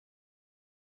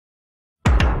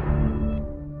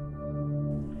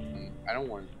I don't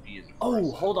want to be in the Oh,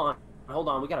 forest. hold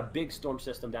on. We got a big storm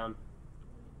system down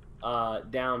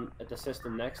at the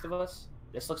system next to us.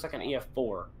 This looks like an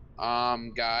EF-4.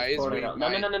 Guys,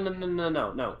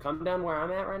 No. Come down where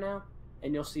I'm at right now,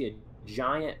 and you'll see a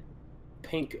giant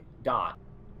pink dot.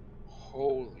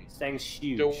 Holy. This thing's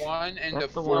huge. The one in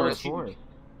That's the the one in the forest. forest.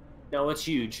 No, it's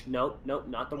huge. Nope,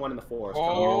 not the one in the forest.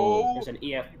 Oh. There's an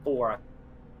EF-4.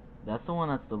 That's the one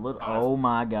that's the little. Oh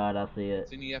my god, I see it.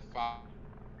 It's an EF-5.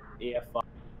 EF-5.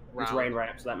 It's rain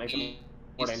wrap, so that makes it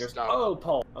more dangerous. Stuff. Oh,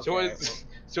 Paul. Okay.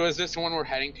 So is this the one we're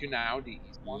heading to now? The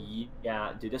east one?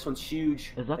 Yeah, dude, this one's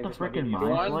huge. Is that the freaking The mine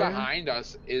one flare? behind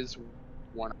us is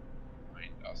one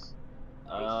behind us.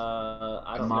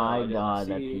 I don't know. My god,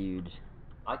 that's huge.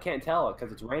 I can't tell it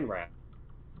because it's rain wrap.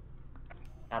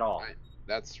 At all.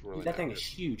 That's really. Dude, that thing is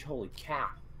huge. Holy cow.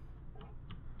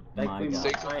 My we god.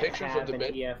 Take some might pictures have of the an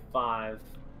bit. EF-5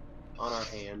 on our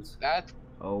hands. That's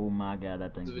Oh my god,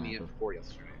 that thing's an massive. EF-4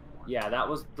 yesterday. Yeah, that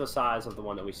was the size of the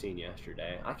one that we seen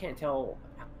yesterday. I can't tell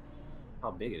how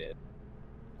big it is.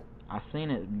 I seen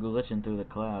it glitching through the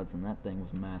clouds, and that thing was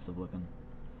massive looking.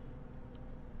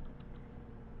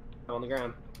 On the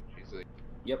ground. She's like,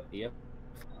 Yep.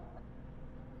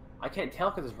 I can't tell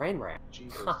because it's rain wrap.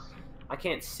 Jesus. I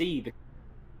can't see the.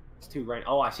 It's too rain.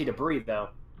 Oh, I see debris though.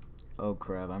 Oh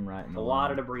crap, I'm right in A the lot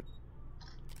line. of debris.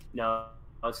 No,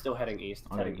 it's still heading east.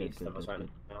 It's Okay, heading good, east good, of us good, right good.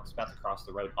 now. It's about to cross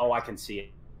the road. Oh, I can see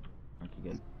it. Okay,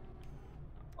 good.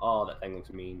 Oh, that thing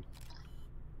looks mean.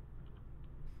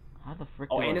 How the frick?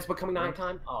 Oh, do and I- it's becoming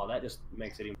nighttime. Oh, that just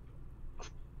makes it even.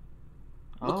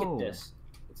 Look Oh. at this.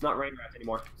 It's not rain wrapped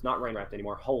anymore. It's not rain wrapped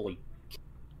anymore. Holy.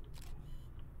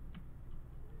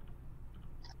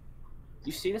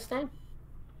 You see this thing?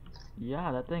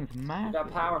 Yeah, that thing's We massive.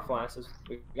 got power flashes.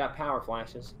 We got power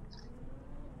flashes.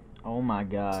 Oh my This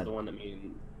is god. the one that me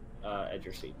and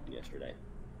Edgier seen yesterday.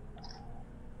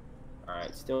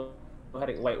 Alright, still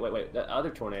heading. Wait. The other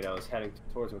tornado is heading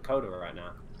towards Makota right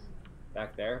now.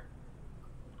 Back there.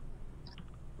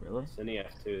 Really? It's an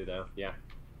EF-2 though. Yeah.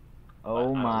 Oh I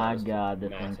don't my know, it's god, a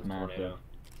this thing's massive. tornado.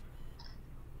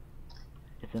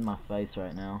 It's in my face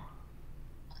right now.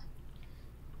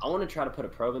 I want to try to put a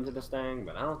probe into this thing,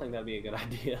 but I don't think that'd be a good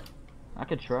idea. I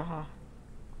could try.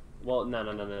 Well,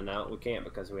 no. We can't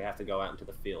because we have to go out into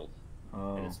the field.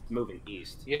 Oh. And it's moving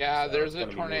east. Yeah, so there's it's a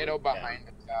gonna be tornado moving down. behind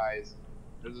us, guys.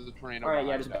 There's a tornado Alright, behind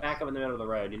yeah, just us. back up in the middle of the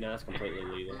road. You know, that's completely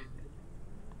legal.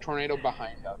 Tornado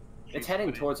behind us. It's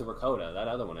heading towards the Rakota. That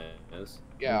other one is.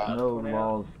 Yeah. There's no tornado.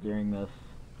 laws during this.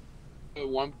 The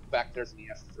one back there's an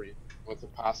EF-3 with a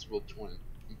possible twin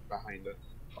behind it.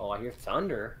 Oh, I hear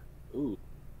thunder. Ooh,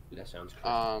 that sounds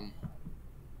cool.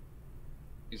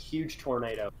 Huge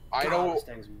tornado. I God, don't. This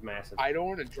thing's massive. I don't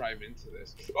want to drive into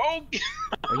this. Oh!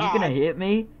 Are you gonna hit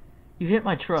me? You hit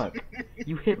my truck.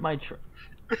 You hit my truck.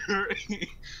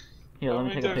 Here, let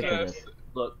me take a picture of this.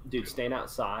 Look, dude, stand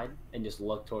outside and just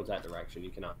look towards that direction. You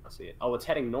cannot see it. Oh, it's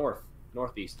heading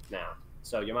northeast now.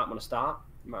 So you might want to stop.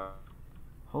 You might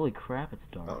Holy crap, it's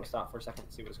want dark. to stop for a second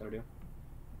and see what it's gonna do.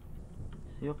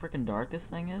 See how freaking dark this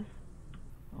thing is?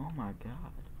 Oh my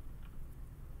god.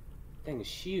 Thing is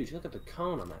huge. Look at the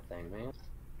cone on that thing, man.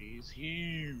 He's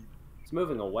huge. It's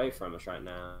moving away from us right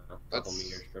now. A couple That's-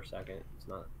 meters per second. It's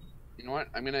not. You know what?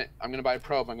 I'm gonna buy a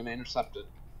probe. I'm gonna intercept it.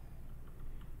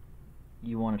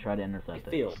 You want to try to intercept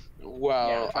it? Field. Well,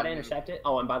 Yeah, try to intercept it.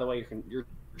 Oh, and by the way, your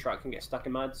truck can get stuck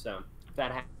in mud. So if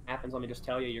that happens, let me just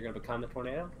tell you, you're gonna become the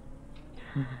tornado.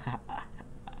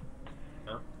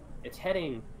 No, it's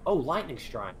heading. Oh, lightning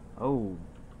strike. Oh.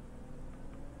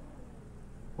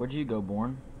 Where'd you go,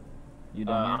 Born? You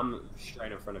down here? I'm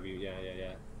straight in front of you.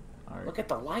 Yeah. Alright. Look at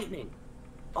the lightning.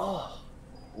 Oh.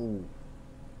 Ooh.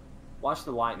 Watch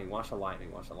the lightning. Watch the lightning.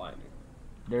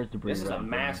 There's debris. This is right a in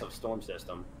front of me. massive storm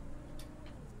system.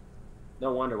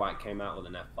 No wonder why it came out with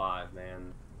an F-5,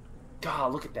 man.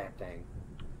 God, look at that thing.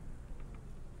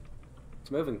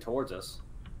 It's moving towards us,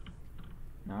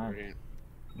 Nice.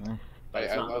 Nice. but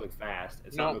it's I not love- moving fast.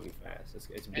 It's No. not moving fast.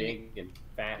 It's big and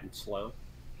fat and slow.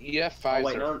 EF-5's Oh,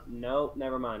 wait, are no,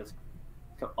 never mind. It's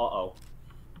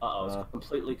It's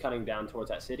completely cutting down towards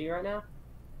that city right now.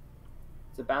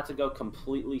 It's about to go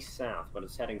completely south, but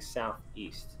it's heading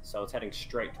southeast, so it's heading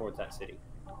straight towards that city.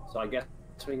 So I guess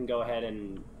we can go ahead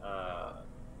and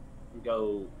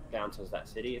go down to that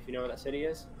city if you know where that city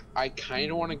is. I kind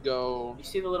of want to go. You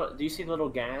see the little? Do you see the little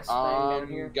gas thing down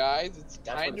here? Guys, it's That's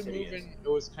where kind the of city moving. It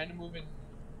was kind of moving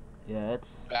Yeah, it's...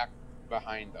 back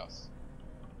behind us.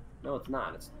 No, it's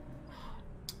not. It's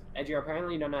Edgier.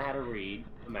 Apparently, you don't know how to read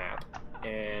a map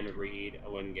and read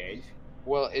a wind gauge.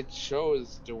 Well, it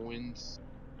shows the winds.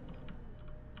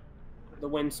 The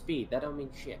wind speed. That don't mean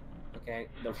shit. Okay.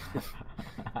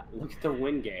 Look at the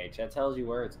wind gauge. That tells you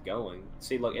where it's going.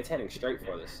 See, look, it's heading straight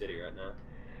for this city right now.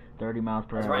 30 miles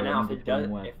per Because hour. right now, that if means it it's going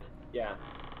does, west.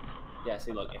 yeah.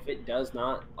 See, look, if it does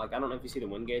not, like, I don't know if you see the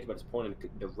wind gauge, but it's pointing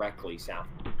directly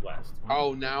southwest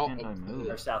Oh, now. Can't I move?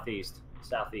 or southeast.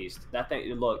 That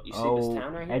thing. Look, you see Oh, this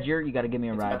town right here? Edgier, you gotta give me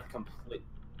a It's ride. about to complete.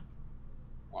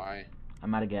 Why?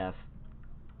 I'm out of gas.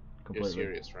 You're Completely.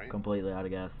 serious, right? Completely out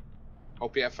of gas.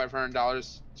 Hope you have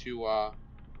 $500 to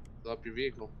fill up your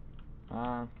vehicle.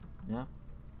 Yeah.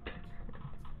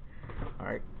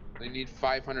 Alright. They need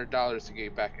 $500 to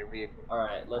get back your vehicle. All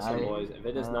right, listen, boys. If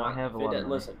it does not, have a lot of money.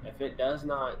 listen, if it does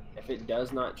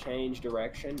not change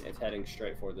direction, it's heading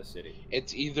straight for the city.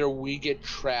 It's either we get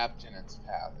trapped in its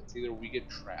path. It's either we get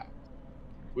trapped.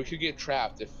 We could get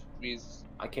trapped if we.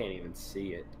 I can't even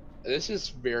see it. This is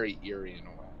very eerie in a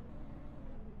way.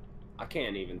 I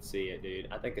can't even see it, dude.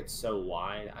 I think it's so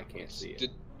wide, I can't see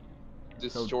it. The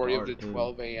so story dark, of the too.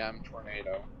 12 a.m.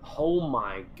 tornado. Oh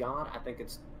my god, I think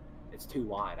it's too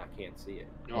wide. I can't see it.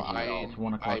 No, It's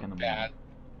 1 o'clock in the morning.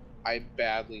 I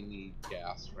badly need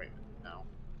gas right now.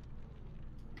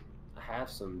 I have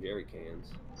some jerry cans.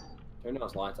 Turn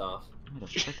those lights off. Get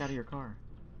the frick out of your car.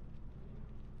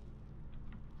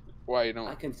 Why you I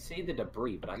don't? can see the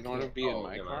debris, but I You can't. don't want to be in oh,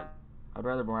 my never car? mind. I'd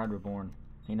rather ride with Born.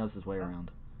 He knows his way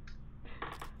around.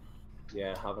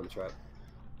 Yeah, hop in the truck.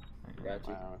 Got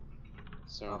you. Wow.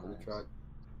 So Hop in the nice. truck.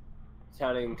 It's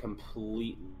heading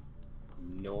complete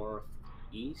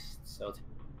northeast, so it's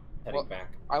heading Well,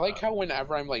 back. I like how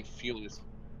whenever I'm like feeling this,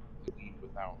 leave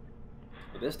without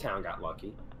But this town got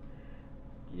lucky.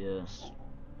 Yeah.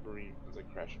 scream as I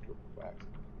crash into a black.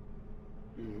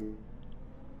 Mm-hmm.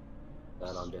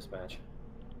 That on dispatch.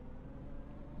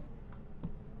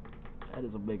 That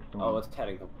is a big storm. Oh, it's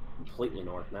heading completely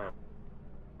north now.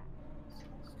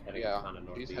 It's heading Yeah, kind of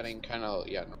northeast. he's heading kind of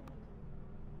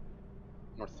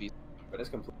northeast. But it's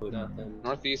completely nothing.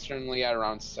 Northeasternly at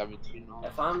around 17 miles.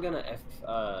 If I'm gonna,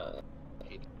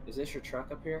 is this your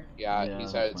truck up here? Yeah, Yeah,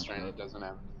 he's that's at my strand. truck. It doesn't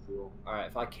have any fuel. All right,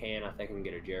 if I can, I think I can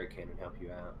get a jerry can and help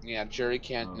you out. Yeah, jerry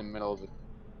can Oh. in the middle of it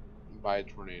by a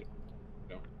tornado.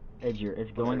 Edgier, it's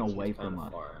going It's away kinda from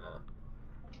us. far now.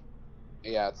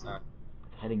 Yeah, it's Alright.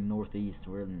 It's heading northeast.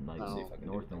 We're in like Let's see if I can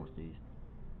do northeast.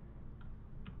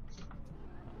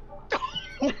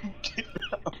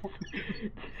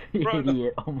 Bro, no.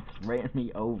 Idiot almost ran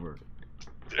me over.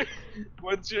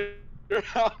 What's your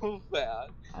health at?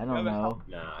 I don't know.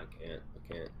 Nah, I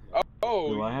can't.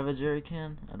 Oh, Do I have a jerry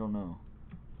can? I don't know.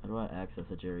 How do I access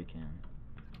a jerry can?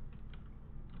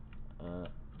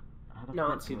 How the Not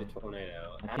frick see do the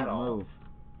tornado I at can't all. move.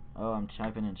 Oh, I'm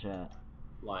typing in chat.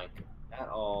 Like at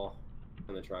all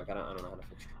in the truck. I don't know how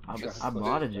to fix it. I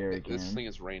bought a jerry This can. thing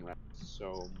is rain wrapped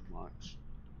so much.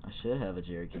 I should have a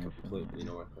jerry can. Completely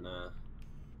somewhere. north and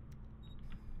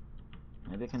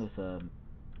Maybe I can just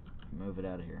move it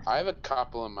out of here. I have a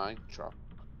couple in my truck.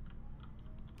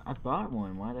 I bought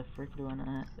one. Why the frick do I not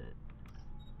have it?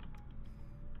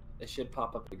 it should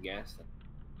pop up the gas thing.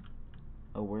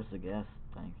 Oh, where's the gas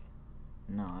tank?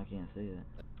 No, I can't see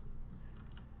it.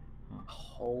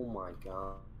 Oh my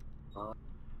god.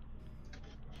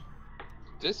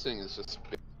 This thing is just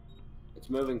big. It's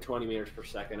moving 20 meters per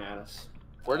second at us.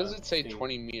 Where does it say Steam.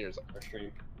 20 meters? Our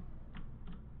stream.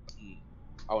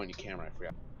 Oh, and your camera, I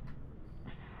forgot.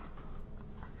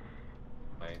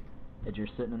 Right. If you're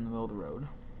sitting in the middle of the road.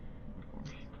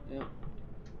 Yeah.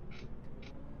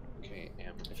 Okay,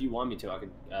 If you want me to, I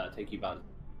could take you By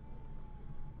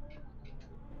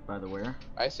the where?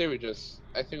 I think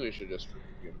we should just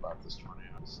forget about this tornado.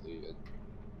 Honestly,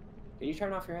 Can you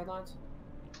turn off your headlights?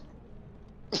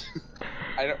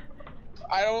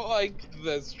 I don't like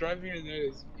this. Driving in there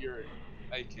is eerie.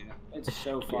 I can't. It's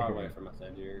so far away from us,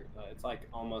 Edgier. It's like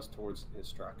almost towards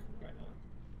his truck right now.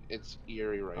 It's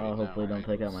eerie right Oh, now. hopefully don't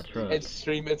take out my truck. It's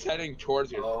heading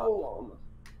towards your truck. Oh.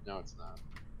 No, it's not.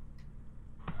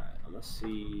 Alright, I'm gonna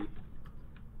see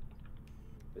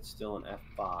if it's still an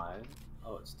F5.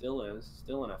 Oh, it still is.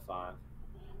 Still an F5.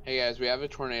 Hey guys, we have a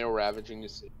tornado ravaging the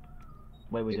city.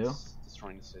 Wait, we do? It's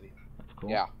destroying the city. That's cool.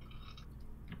 Yeah.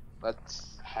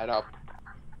 Let's head up.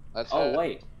 Oh,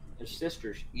 wait. There's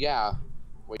sisters Yeah.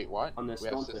 Wait, what? on this We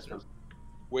have storm sisters. system.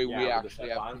 Wait, Yeah, we with actually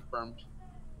this have F5?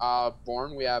 confirmed.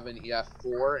 Born, we have an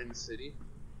EF-4 in the city.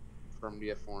 From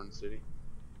EF-4 in the city.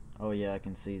 Oh yeah, I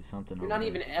can see something. You're over not there.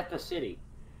 even at the city.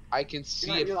 I can see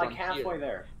You're, it you're from like halfway here.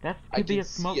 there. That I could be can a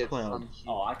smoke see it cloud. from here.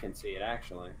 Oh, I can see it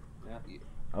actually. Yeah.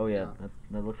 Oh yeah, Yeah.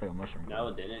 that looks like a mushroom. No,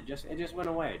 it didn't. It just went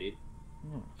away, dude.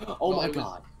 Yeah. Oh Well, my it was-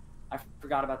 god. I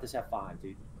forgot about this F5,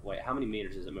 dude. Wait, how many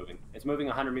meters is it moving? It's moving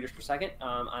 100 meters per second.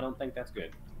 I don't think that's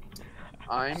good.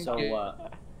 I'm So, getting,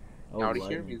 Oh, now to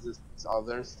hear lightning. means this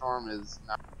other storm is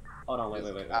not Hold on,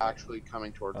 wait. actually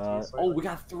coming towards us. Oh, we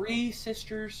got 3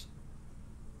 sisters.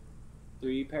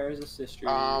 3 pairs of sisters.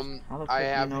 How the fuck I do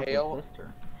you have know it's a hail.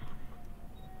 sister?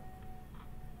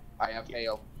 I have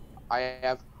hail. I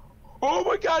have. Oh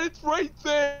my God! It's right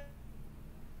there.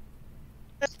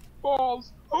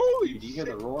 Balls. Holy Did you hear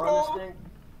shit, the roar balls. on this thing?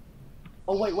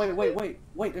 Oh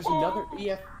wait! There's another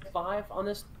EF-5 on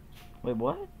this. Wait,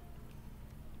 what?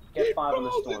 EF-5 on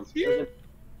this Balls, storm. it's here.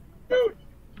 Dude,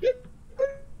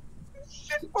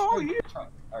 shit ball here.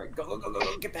 Alright, go,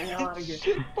 get the hell out of here.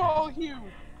 Shit ball here.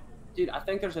 Dude, I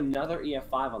think there's another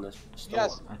EF-5 on this storm.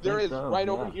 Yes, there think is so, right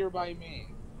yeah. over here by me.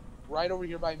 Right over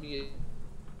here by me,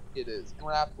 it is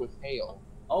wrapped with hail.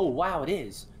 Oh wow, it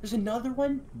is. There's another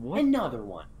one. What? Another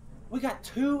one. We got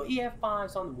 2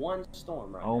 EF-5s on one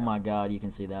storm right now. Oh my God, you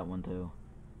can see that one too.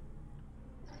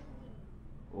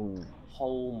 Oh,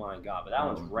 Oh my god, but that Oh,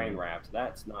 one's rain man. wrapped.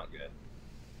 That's not good.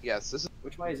 Yes, this is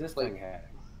Which way is this Like- thing heading?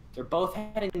 They're both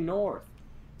heading north.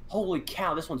 Holy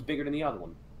cow, this one's bigger than the other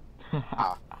one.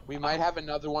 we might have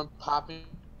another one popping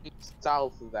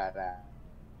south of that ass.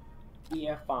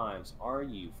 EF-5s, are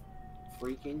you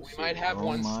freaking We might serious? have oh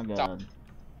one my stop. God.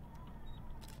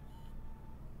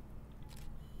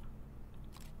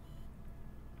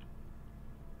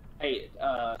 Hey,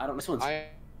 I don't know. I'm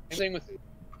saying with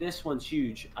This one's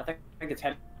huge. I think it's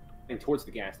heading towards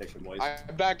the gas station, boys.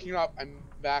 I'm backing up.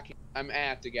 I'm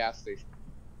at the gas station.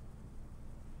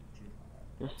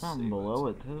 There's Let's something see below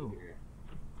what's it too. here.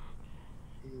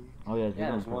 Oh yeah,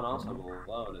 Yeah, there's one also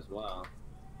below it as well.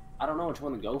 I don't know which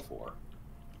one to go for.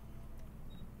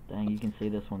 Dang, you can see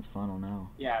this one's funnel now.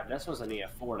 Yeah, this one's an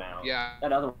EF-4 now. Yeah,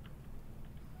 That other one.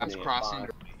 that's EF-5. crossing. I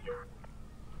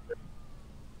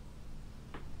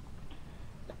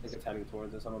think it's heading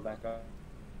towards us. I'm gonna back up.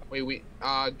 Wait,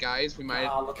 guys, we might.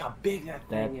 Oh, look how big that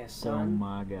thing is, Oh son.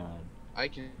 my God. I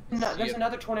can. No, see there's it.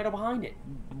 another tornado behind it.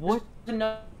 What? There's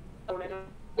another tornado that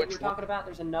Which we were one? talking about.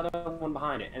 There's another one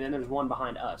behind it, and then there's one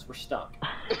behind us. We're stuck.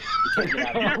 You can't get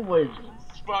out of here. Sandwich.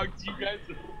 Fucked. You guys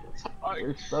are.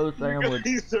 We're so sandwiched.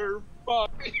 You guys are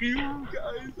fucked. You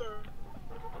guys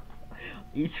are.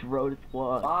 Each road is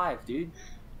flawed. 5, dude.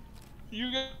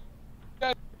 You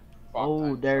guys.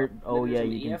 Oh, there. Oh There's yeah,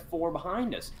 an you can. EF-4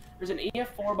 behind us. There's an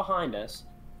EF-4 behind us.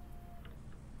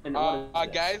 And what is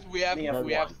this? Guys, we have An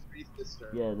EF-1. 3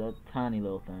 sisters. Yeah, that tiny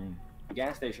little thing.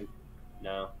 Gas station.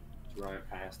 No, it's right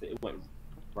past it. It went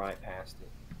right past it.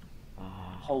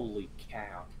 Ah. Holy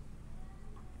cow.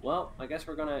 Well, I guess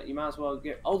we're gonna. You might as well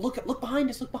get. Oh, look behind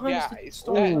us! Look behind us! Yeah, The it's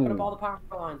storm that- opened up all the power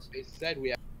lines. They said we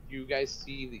have. You guys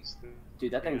see these?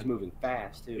 Dude, that thing's moving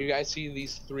fast too. You guys see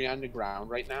these 3 on the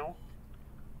ground right now?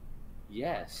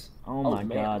 Yes. Oh my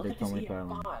man, God, look there's at so this many power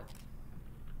lines.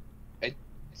 EF-5.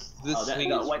 This Oh,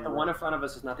 thing is wait, the one in front of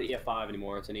us is not the EF-5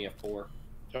 anymore. It's an EF-4.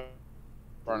 in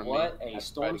front of What me. a That's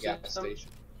storm by the gas system. station.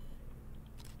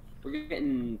 We're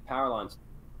getting power lines.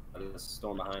 This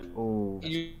storm behind. Oh.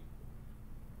 You,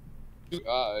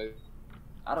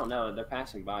 I don't know. They're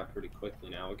passing by pretty quickly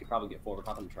now. We could probably get forward.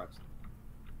 Hop on the trucks.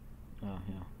 Oh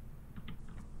yeah.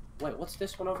 Wait, what's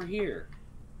this one over here?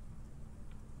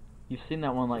 You've seen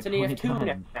that one like It's an 20 EF-2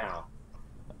 times. now.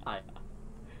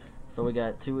 So we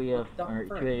got two EF the or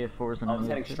frick? two EF4s and Oh, an it's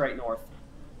heading EF2. straight north.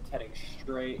 It's heading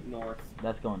straight north.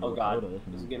 That's going to Oh god, Lakota, this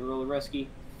isn't is it? getting really risky.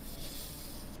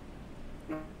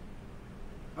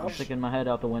 I'm sticking my head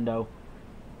out the window.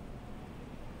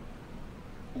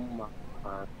 Oh my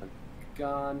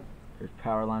god. There's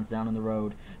power lines down in the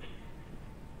road.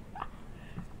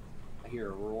 I hear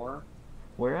a roar.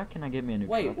 Where can I get me a new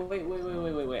Wait. truck?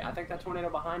 I think that tornado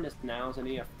behind us now is an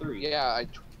EF-3. yeah, I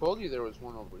told you there was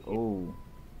one over here. Oh.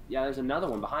 Yeah, there's another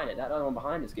one behind it. That other one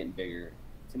behind is getting bigger.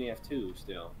 It's an EF-2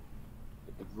 still.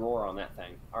 With the roar on that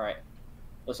thing. Alright.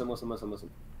 Listen.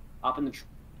 Hop in the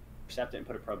intercept it and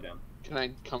put a probe down. Can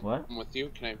I come What? with you?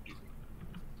 Can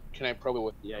I probe it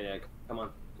with? Yeah. Come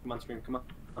on, screen. Come on.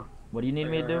 What do you need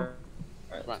me to do?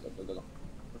 Alright, Come let's on. go.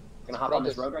 We're gonna hop probe on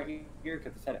this this. road right here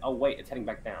because it's heading. Oh wait, it's heading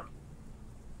back down.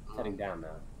 It's heading down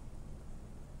now.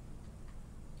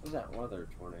 What's that other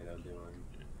tornado doing?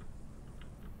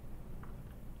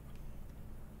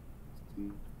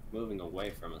 It's moving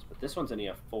away from us, but this one's an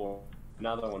EF-4.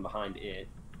 Another one behind it.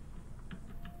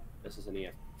 This is an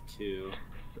EF-2.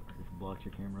 Just blocked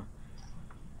your camera.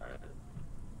 Alright.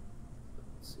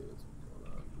 Let's see what's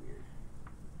going on here.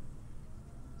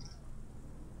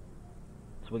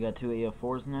 So we got two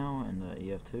EF4s now and the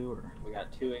EF2, or? We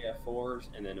got 2 EF-4s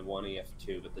and then 1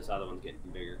 EF-2, but this other one's getting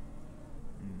bigger.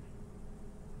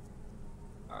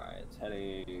 Alright, it's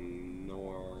heading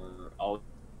north. Oh,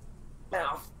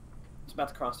 now! It's about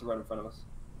to cross the road in front of us.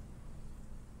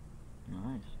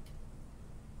 Nice.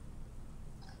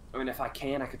 I mean, if I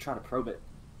can, I could try to probe it.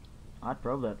 I'd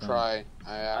probe that thing. Try.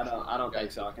 I don't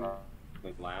think so. I can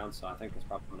make loud, so I think that's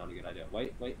probably not a good idea.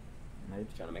 Wait. Maybe.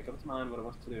 He's trying to make up his mind what it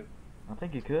wants to do. I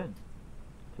think you could.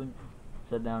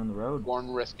 Sit down in the road.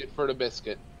 Born risk it for the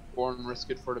biscuit. Born risk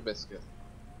it for the biscuit.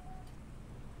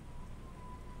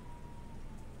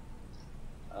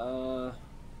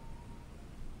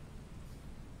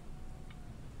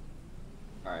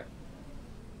 Alright.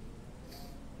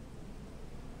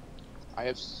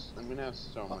 I'm gonna have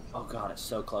so much. Oh god, it's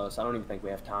so close. I don't even think we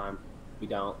have time. We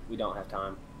don't have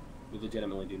time. We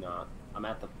legitimately do not. I'm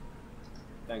at the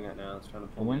thing right now. It's trying to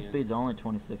The pull wind me in. speed's only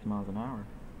 26 miles an hour.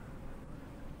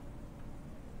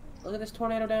 Look at this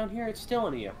tornado down here. It's still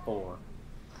an EF-4.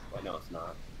 Wait, no, it's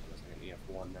not. It's like an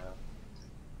EF-1 now.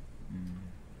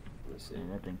 Let me see. Yeah,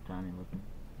 that thing's tiny looking.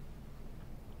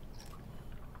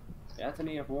 Yeah, it's an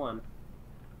EF-1.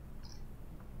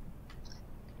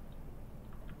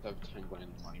 I have 10 grand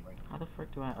money right now. How the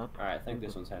frick do I up? Alright, I think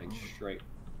this one's heading straight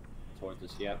towards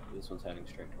us. Yep, this one's heading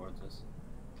straight towards us.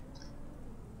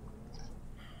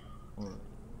 Or,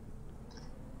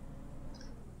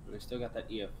 We still got that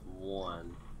EF-1.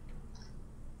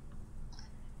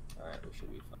 Alright, we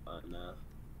should be fine now.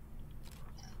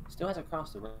 Still hasn't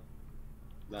crossed the road.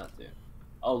 About to.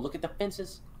 Oh, look at the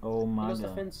fences! oh my Look at the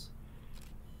god. fence.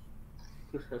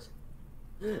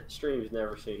 Stream's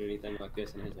never seen anything like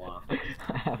this in his life.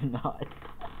 I have not.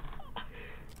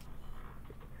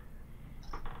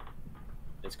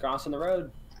 It's crossing the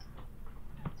road.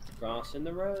 Crossing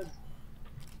the road.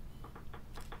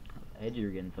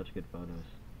 Edgier getting such good photos.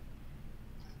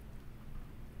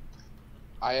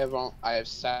 I have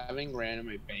 7 grand in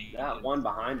my bank. That one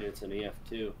behind it's an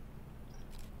EF-2. You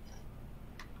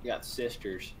got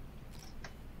sisters.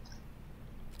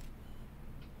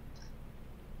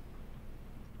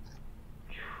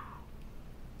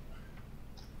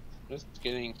 Just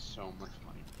getting so much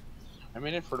money. I'm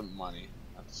in it for the money,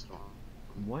 not the storm.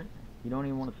 What? You don't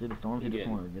even want to see the storms, you just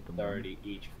want to get the money. 30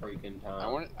 each freaking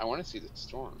time. I want to see the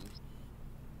storms.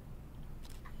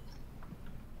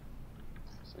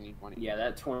 So I need money. Yeah,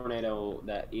 that tornado,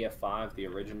 that EF-5, the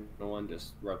original one,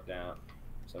 just roped out.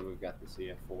 So we've got this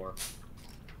EF-4.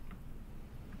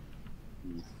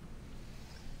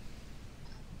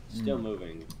 Still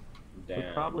moving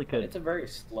down. probably But could- it's a very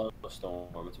slow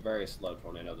storm. It's a very slow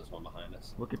tornado, this one behind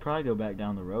us. We could probably go back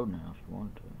down the road now if you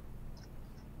wanted to.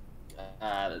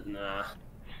 Nah.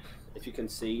 If you can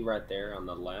see right there on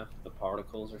the left, the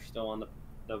particles are still on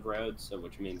the road, so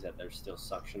which means that there's still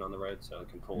suction on the road, so it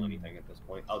can pull anything at this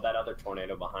point. Oh, that other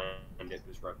tornado behind it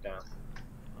was roped out.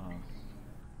 Oh.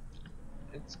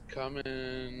 It's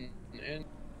coming, and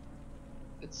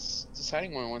it's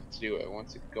deciding when it wants to do it. It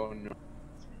wants to go north.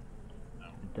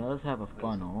 It does have a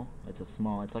funnel. It's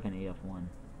like an EF-1.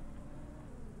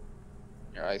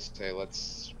 Here, I say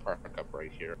let's park up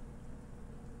right here.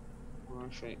 Well,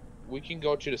 actually, we can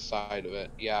go to the side of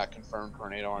it. Yeah, confirmed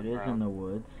tornado on It is ground. in the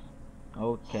woods.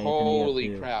 Okay, Holy it's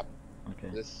an EF-2. crap!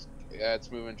 Okay. Yeah, it's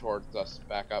moving towards us.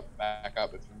 Back up.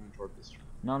 It's moving towards us.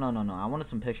 No. I wanted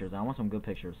some pictures. I want some good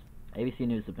pictures. ABC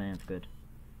News Advance, good.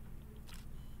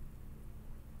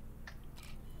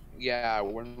 Yeah,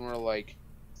 when we're like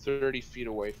 30 feet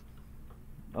away.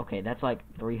 Okay, that's like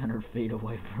 300 feet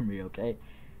away from me, okay?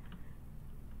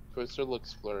 Twister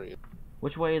looks blurry.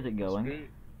 Which way is it going?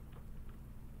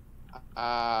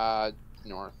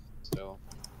 North still.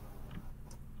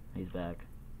 He's back.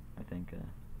 I think,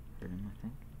 heard him, I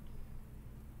think.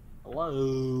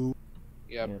 Hello.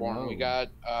 Yeah, Hello. Born. We got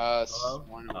Hello?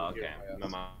 one Oh, over okay. here.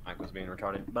 My mic was being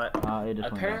retarded. But It just went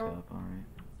back apparently, up,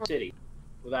 alright. city,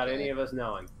 without any of us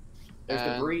knowing. There's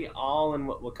And- debris all in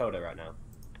Lakota right now.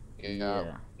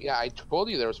 Yeah, I told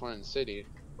you there was one in the city.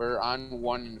 We're on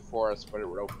one in the forest, but it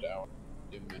roped out.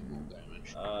 Did minimal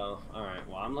damage. Alright.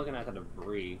 Well, I'm looking at the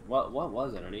debris. What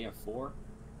was it? An EF-4?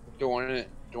 The one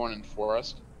in the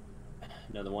forest?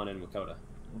 No, the one in Lakota.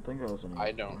 I think it was an I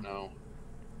EF-4. don't know.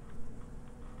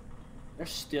 There's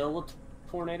still a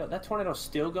tornado. That tornado's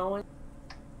still going?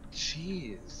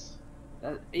 Jeez.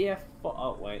 That EF-4...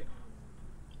 Oh, wait.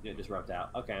 It just roped out.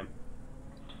 Okay.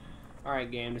 Alright,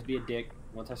 game. Just be a dick.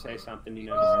 Once I say something, you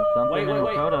know. There's something Wait, in wait,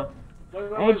 wait. Dakota. Wait,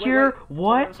 Edgier,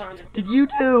 what did you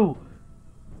do?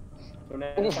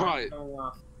 Tornado What? siren's going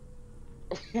off.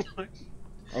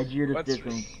 Edgier just What's did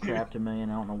some crap to me,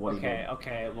 and I don't know what he did.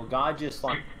 Okay. Well, God just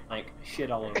like shit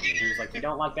all over me. He was like, "You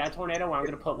don't like that tornado? Well, I'm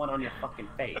gonna put one on your fucking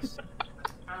face."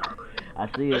 I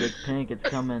see it. It's pink. It's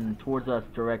coming towards us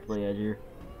directly, Edgier.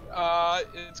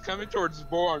 It's coming towards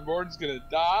Born. Born's gonna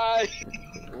die.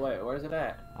 Wait, where's it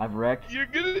at? I've wrecked. You're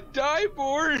gonna die,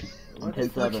 Born. What Ten the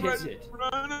fuck seven. is it? In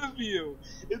front of you.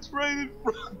 It's right in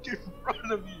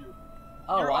front of you.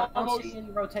 Oh, You're I don't almost- see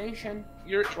any rotation.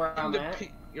 You're Where I'm at.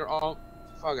 You're all.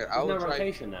 Fuck it. There's I'll no try.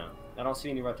 rotation though. I don't see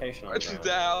any rotation on the What ground.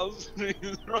 the hell's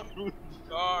wrong with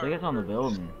the I car? think it's on the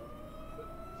building.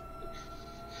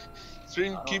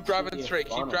 Stream, I keep don't see driving the straight.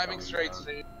 Keep funnel driving coming straight. down.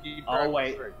 Stream. Keep Oh driving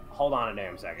wait, straight. hold on a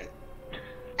damn second.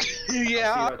 I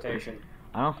Yeah. see rotation.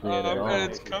 I don't see it at all. And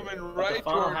it's coming But right the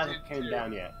funnel towards hasn't you, came too.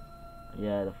 down yet.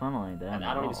 Yeah, the funnel ain't down And at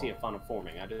I don't even all. see a funnel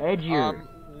forming. I just Edgier.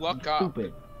 Look you up.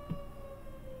 Stupid.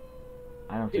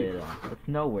 I don't see it at all. It's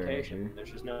nowhere, rotation. Edgier.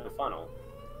 There's just no funnel.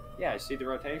 Yeah, I see the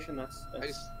rotation. That's I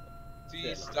see on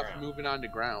the stuff ground. moving on the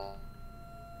ground.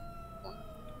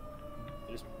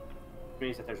 It just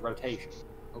means that there's rotation.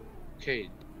 Okay.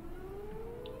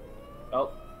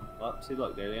 Oh, well, see,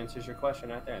 look, there answers your question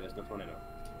right there. There's no tornado.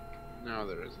 No,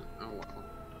 there isn't. Oh well.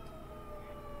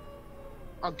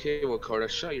 Okay, well, Coda,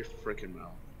 shut your freaking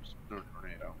mouth. There's no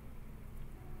tornado.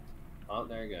 Oh,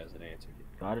 there it goes. It answered you.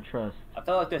 Gotta trust. I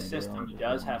feel like this Maybe system I'll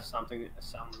does just- have something,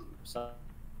 some.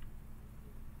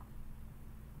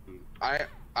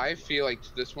 I feel like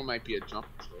this one might be a jump.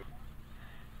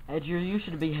 Edgier, you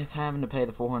should be having to pay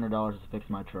the $400 to fix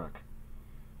my truck.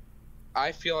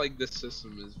 I feel like this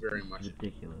system is very much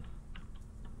Ridiculous.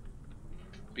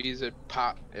 because it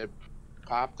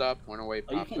popped up, went away,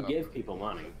 Oh, you popped can up. give people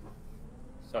money.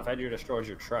 So if Edgier destroys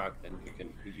your truck, then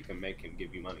you can make him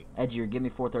give you money. Edgier, give me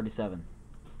 437.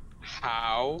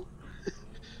 How?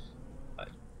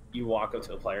 You walk up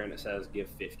to a player and it says give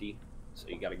 50, so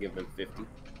you got to give them 50.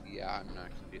 Yeah, I'm not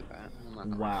gonna do that. I'm not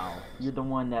gonna- Wow. You're the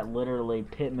one that literally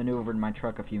pit maneuvered my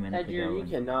truck a few minutes Edgier, ago. you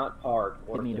and- cannot park.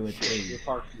 Hit me to a tree. You're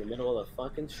parked in the middle of the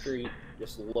fucking street,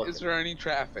 just looking. Is there any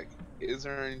traffic? Is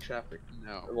there any traffic?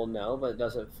 No. Well, no, but it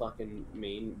doesn't fucking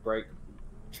mean break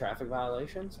traffic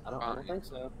violations. I don't Fine. think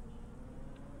so.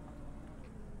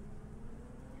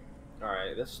 All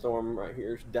right, this storm right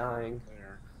here is dying. There